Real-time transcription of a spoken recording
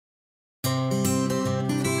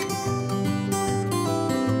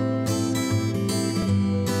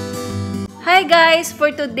Hi guys! For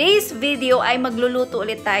today's video ay magluluto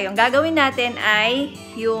ulit tayo. Ang gagawin natin ay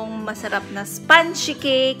yung masarap na spongy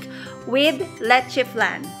cake with leche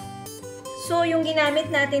flan. So, yung ginamit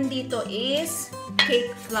natin dito is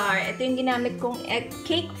cake flour. Ito yung ginamit kong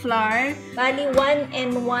cake flour. Bali, 1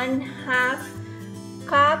 1/2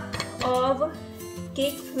 cup of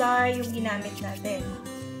cake flour yung ginamit natin.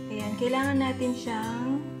 Ayan, kailangan natin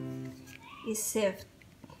siyang i-sift.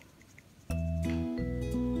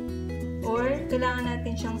 Or kailangan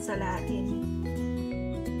natin siyang salain.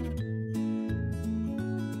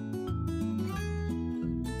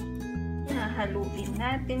 Haluin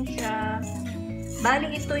natin siya.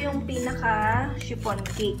 Bali, ito yung pinaka chiffon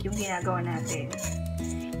cake yung ginagawa natin.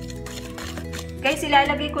 Guys,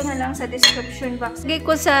 ilalagay ko na lang sa description box. Ilagay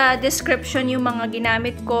ko sa description yung mga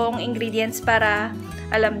ginamit kong ingredients para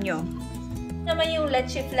alam nyo. Naman yung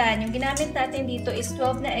leche flan. Yung ginamit natin dito is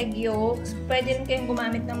 12 na egg yolks. Pwede rin kayong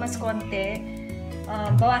gumamit ng mas konti.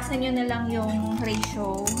 Bawasan nyo na lang yung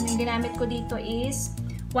ratio. Yung ginamit ko dito is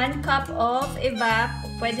 1 cup of evap.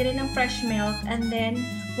 Pwede rin ng fresh milk. And then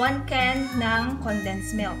 1 can ng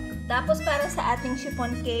condensed milk. Tapos para sa ating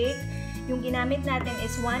chiffon cake, yung ginamit natin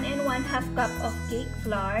is 1 1/2 cup of cake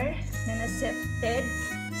flour na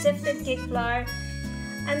sifted cake flour.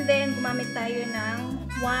 And then, gumamit tayo ng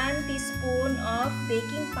 1 teaspoon of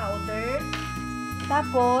baking powder.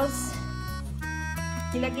 Tapos,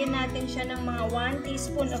 ilagyan natin siya ng mga 1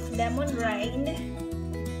 teaspoon of lemon rind.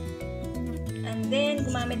 And then,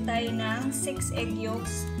 gumamit tayo ng 6 egg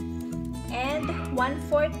yolks. And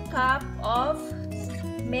 1/4 cup of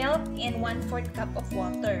milk and 1/4 cup of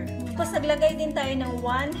water. Tapos, naglagay din tayo ng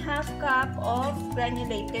 1/2 cup of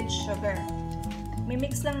granulated sugar.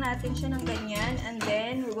 Mimix lang natin siya ng ganyan and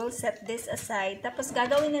then we will set this aside. Tapos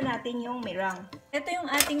gagawin na natin yung meringue. Ito yung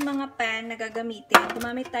ating mga pan na gagamitin.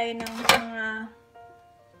 Gumamit tayo ng mga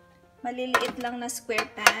maliliit lang na square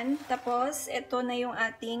pan. Tapos ito na yung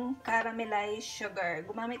ating caramelized sugar.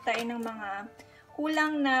 Gumamit tayo ng mga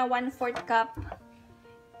kulang na 1/4 cup.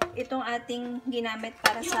 Itong ating ginamit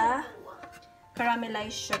para sa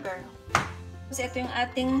caramelized sugar. Kasi ito yung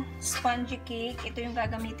ating spongy cake. Ito yung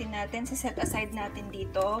gagamitin natin. Set aside natin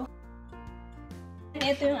dito. And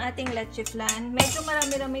ito yung ating leche flan. Medyo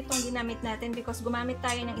marami-rami itong ginamit natin because gumamit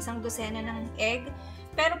tayo ng 1 dosena ng egg.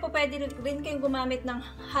 Pero po pwede rin kayong gumamit ng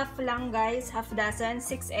half lang guys. Half dozen.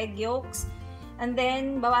 6 egg yolks. And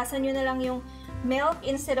then, bawasan nyo na lang yung milk.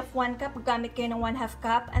 Instead of 1 cup, gagamit kayo ng 1/2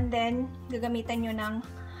 cup. And then, gagamitan nyo ng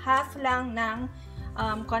half lang ng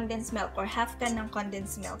condensed milk or half can ng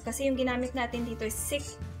condensed milk. Kasi yung ginamit natin dito is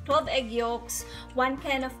 12 egg yolks, 1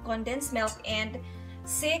 can of condensed milk, and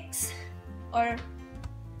 1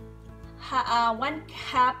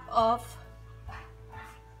 cup of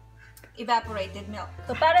evaporated milk.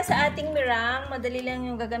 So, para sa ating meringue, madali lang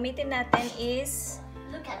yung gagamitin natin is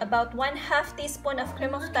about 1/2 teaspoon of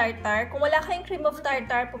cream of tartar. Kung wala kayong cream of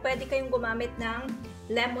tartar, pwede kayong gumamit ng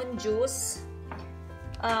lemon juice.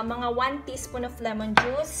 Mga 1 teaspoon of lemon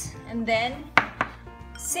juice, and then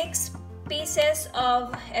 6 pieces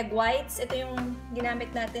of egg whites. Ito yung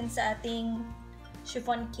ginamit natin sa ating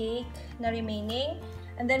chiffon cake na remaining.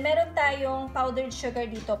 And then meron tayong powdered sugar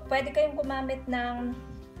dito. Pwede kayong gumamit ng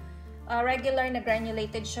regular na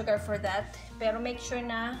granulated sugar for that, pero make sure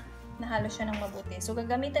na nahalo siya ng mabuti. So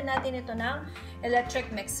gagamitan natin ito ng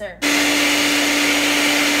electric mixer.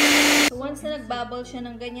 So, once na nagbubble siya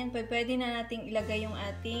ng ganyan, pwede na nating ilagay yung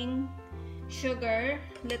ating sugar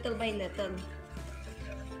little by little.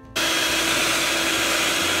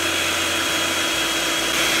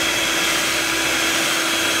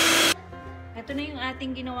 Ito na yung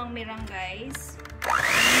ating ginawang meringue, guys.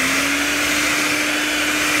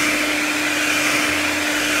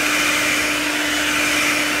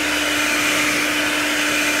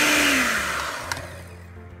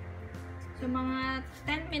 So, mga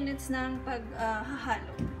 10 minutes ng paghahalo.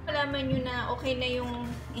 Alaman nyo na okay na yung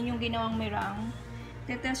inyong ginawang meringue.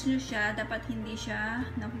 Tetest nyo siya, dapat hindi siya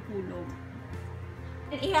nahuhulog.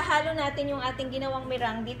 Ihahalo natin yung ating ginawang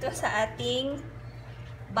meringue dito sa ating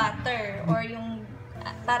butter or yung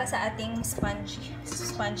para sa ating sponge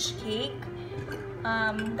cake.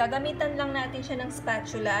 Gagamitan lang natin siya ng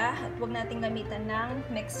spatula at huwag natin gamitan ng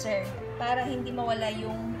mixer para hindi mawala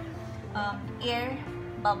yung air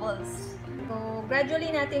bubbles. So,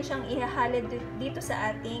 gradually natin siyang ihahalo dito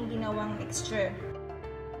sa ating ginawang mixture.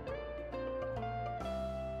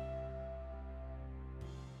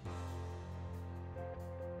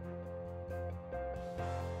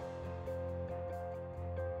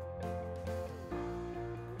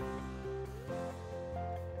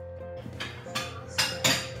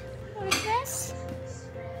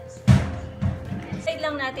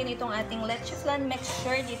 lang natin itong ating leche flan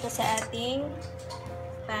mixture dito sa ating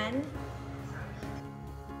pan.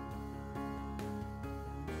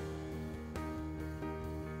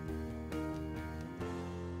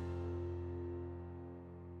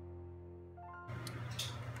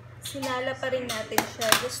 Sinala pa rin natin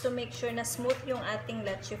siya just to make sure na smooth yung ating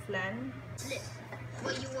leche flan. So,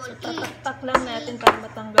 tataktak lang natin para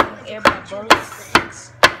matanggal yung air bubbles.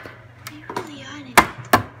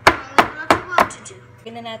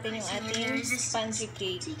 Lagyan na natin yung ating spongy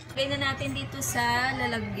cake. Lagyan na natin dito sa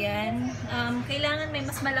lalagyan. Kailangan may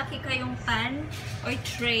mas malaki kayong pan or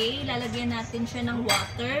tray. Lalagyan natin siya ng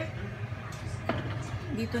water.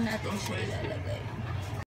 Dito natin siya ilalagay.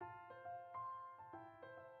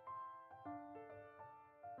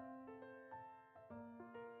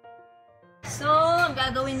 So, ang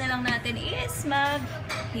gagawin na lang natin is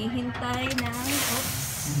maghihintay ng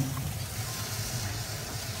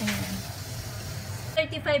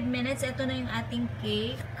 35 minutes. Ito na yung ating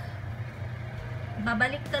cake.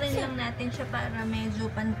 Babalik ta rin lang natin siya para medyo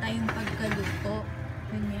pantay yung pagkaluto.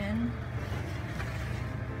 Ganyan.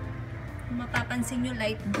 Mapapansin nyo,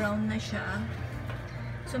 light brown na siya.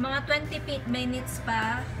 So, mga 20 minutes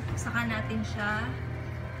pa, saka natin siya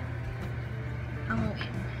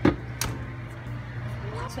hanguin.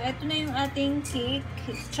 So, ito na yung ating cake.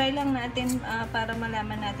 Try lang natin para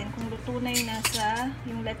malaman natin kung luto na yung nasa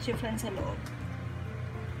yung leche flan sa loob.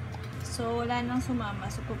 So, wala nang sumama.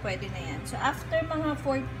 So, pwede na yan. So, after mga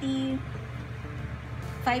 45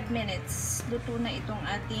 minutes, luto na itong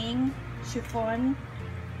ating chiffon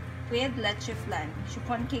with leche flan.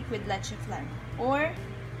 Chiffon cake with leche flan. Or,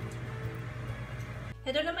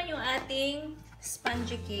 ito naman yung ating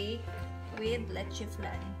spongy cake with leche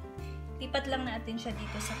flan. Lipat lang natin siya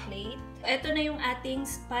dito sa plate. Ito na yung ating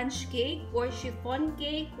sponge cake or chiffon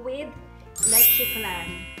cake with leche flan.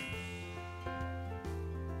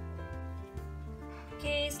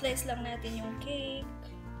 Okay, slice lang natin yung cake.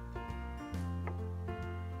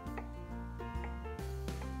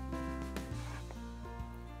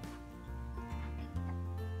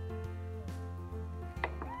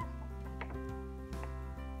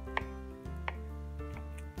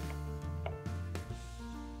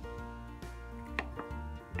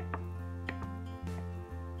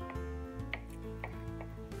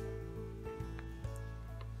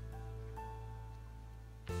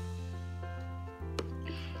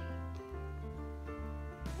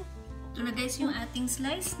 Ito na guys yung ating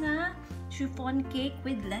slice na chiffon cake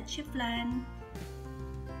with leche flan.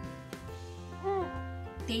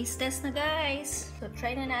 Taste test na guys. So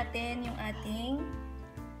try na natin yung ating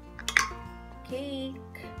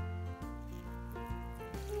cake.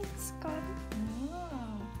 It's good.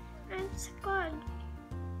 It's good.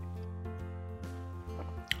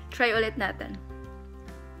 Try ulit natin.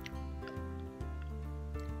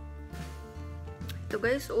 Ito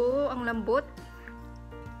guys, oh, ang lambot.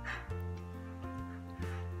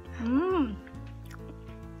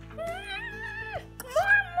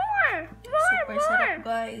 Super sarap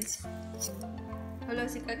guys. Hello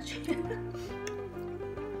si Kachi.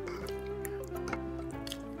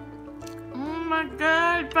 Oh my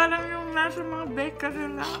God! Parang yung nasa mga bakery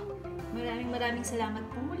lang. Maraming salamat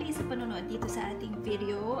po muli sa panonood dito sa ating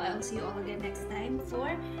video. I'll see you all again next time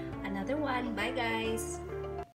for another one. Bye guys!